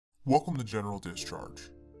Welcome to General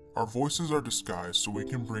Discharge. Our voices are disguised so we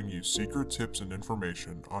can bring you secret tips and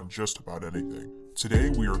information on just about anything.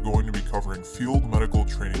 Today we are going to be covering Field Medical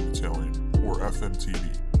Training Battalion, or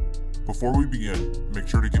Fmtb. Before we begin, make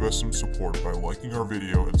sure to give us some support by liking our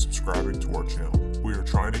video and subscribing to our channel. We are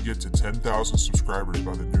trying to get to 10,000 subscribers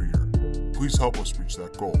by the new year. Please help us reach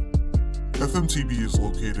that goal. Fmtb is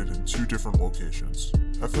located in two different locations.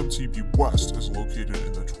 Fmtb West is located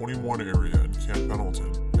in the 21 area in Camp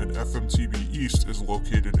Pendleton, and Fmtb East is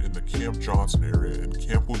located in the Camp Johnson area in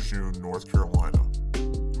Camp Lejeune, North Carolina.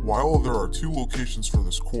 While there are two locations for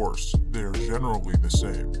this course, they are generally the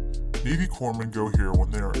same. Navy corpsmen go here when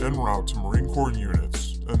they are en route to Marine Corps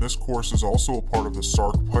units, and this course is also a part of the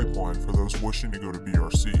SARC pipeline for those wishing to go to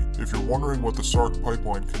BRC. If you're wondering what the SARC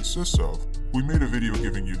pipeline consists of, we made a video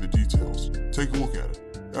giving you the details. Take a look at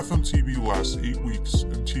it. Fmtb lasts 8 weeks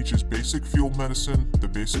and teaches basic field medicine, the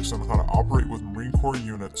basics on how to operate with Marine Corps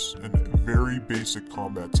units, and very basic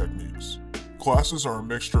combat techniques. Classes are a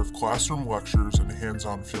mixture of classroom lectures and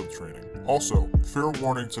hands-on field training. Also, fair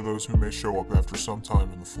warning to those who may show up after some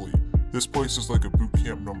time in the fleet. This place is like a boot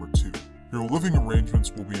camp number 2. Your living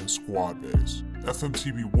arrangements will be in squad bays.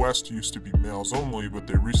 Fmtb West used to be males only, but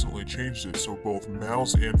they recently changed it so both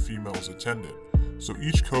males and females attended. So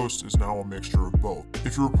each coast is now a mixture of both.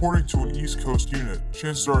 If you're reporting to an East Coast unit,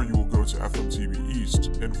 chances are you will go to Fmtb East,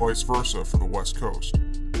 and vice versa for the West Coast.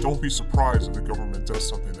 Don't be surprised if the government does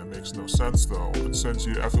something that makes no sense though, and sends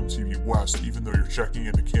you to Fmtb West even though you're checking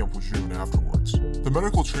into Camp Lejeune afterwards. The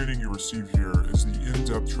medical training you receive here is the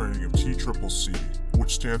in-depth training of TCCC,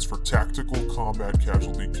 which stands for Tactical Combat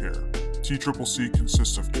Casualty Care. TCCC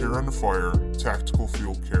consists of care under fire, tactical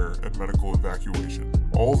field care, and medical evacuation.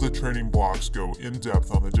 All of the training blocks go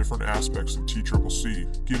in-depth on the different aspects of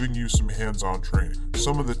TCCC, giving you some hands-on training.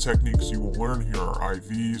 Some of the techniques you will learn here are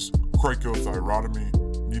IVs,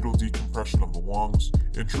 cricothyrotomy, needle decompression of the lungs,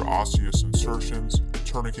 intraosseous insertions,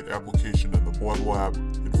 tourniquet application in the blood lab,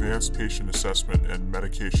 advanced patient assessment, and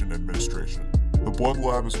medication administration. The blood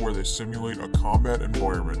lab is where they simulate a combat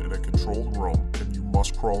environment in a controlled room, and you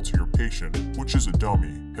must crawl to your patient, which is a dummy,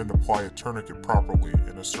 and apply a tourniquet properly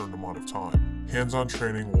in a certain amount of time. Hands-on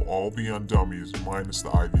training will all be on dummies minus the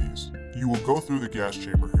IVs. You will go through the gas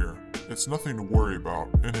chamber here. It's nothing to worry about,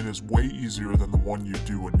 and it is way easier than the one you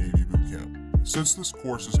do in Navy boot camp. Since this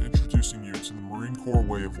course is introducing you to the Marine Corps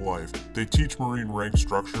way of life, they teach Marine rank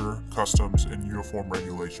structure, customs, and uniform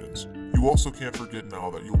regulations. You also can't forget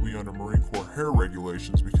now that you'll be under Marine Corps hair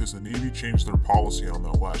regulations because the Navy changed their policy on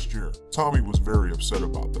that last year. Tommy was very upset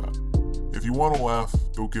about that. If you want to laugh,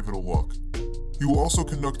 go give it a look. You will also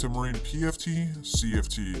conduct a Marine PFT,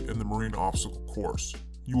 CFT, and the Marine Obstacle course.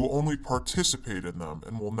 You will only participate in them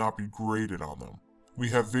and will not be graded on them. We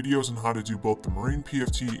have videos on how to do both the Marine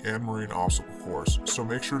PFT and Marine Obstacle course, so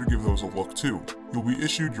make sure to give those a look too. You'll be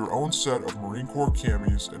issued your own set of Marine Corps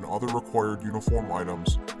camis and other required uniform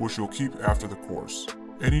items, which you'll keep after the course.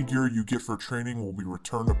 Any gear you get for training will be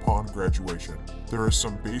returned upon graduation. There is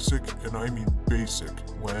some basic, and I mean basic,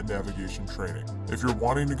 land navigation training. If you're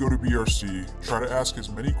wanting to go to BRC, try to ask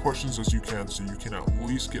as many questions as you can so you can at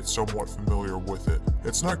least get somewhat familiar with it.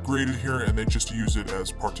 It's not graded here and they just use it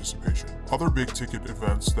as participation. Other big ticket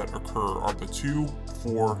events that occur are the 2,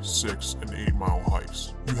 4, 6, and 8 mile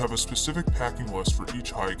hikes. You have a specific packing list for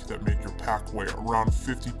each hike that make your pack weigh around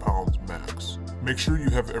 50 pounds max. Make sure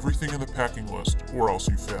you have everything in the packing list or else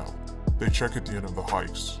you fail. They check at the end of the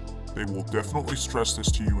hikes. They will definitely stress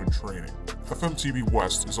this to you in training. Fmtb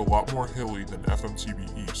West is a lot more hilly than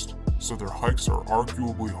Fmtb East, so their hikes are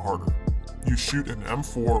arguably harder. You shoot an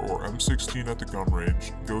M4 or M16 at the gun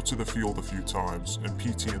range, go to the field a few times, and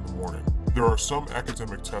PT in the morning. There are some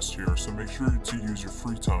academic tests here, so make sure to use your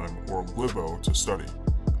free time, or libo, to study.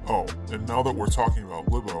 Oh, and now that we're talking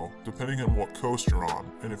about libo, depending on what coast you're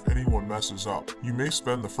on, and if anyone messes up, you may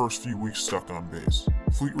spend the first few weeks stuck on base.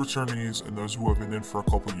 Fleet returnees and those who have been in for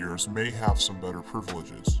a couple years may have some better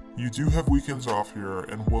privileges. You do have weekends off here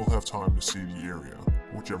and will have time to see the area,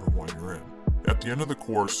 whichever one you're in. At the end of the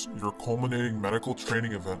course, your culminating medical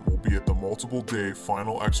training event will be at the multiple day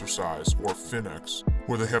final exercise, or FINEX,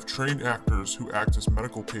 where they have trained actors who act as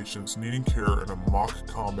medical patients needing care in a mock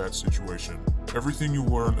combat situation. Everything you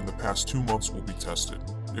learned in the past 2 months will be tested.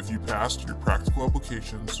 If you passed your practical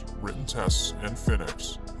applications, written tests, and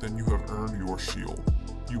FINEX, then you have earned your shield.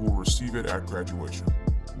 You will receive it at graduation.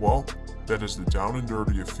 Well, that is the down and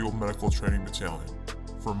dirty of Field Medical Training Battalion.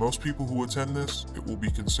 For most people who attend this, it will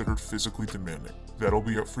be considered physically demanding. That'll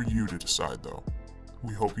be up for you to decide though.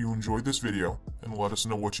 We hope you enjoyed this video and let us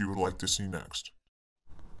know what you would like to see next.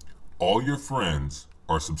 All your friends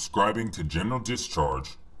are subscribing to General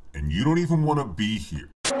Discharge and you don't even want to be here.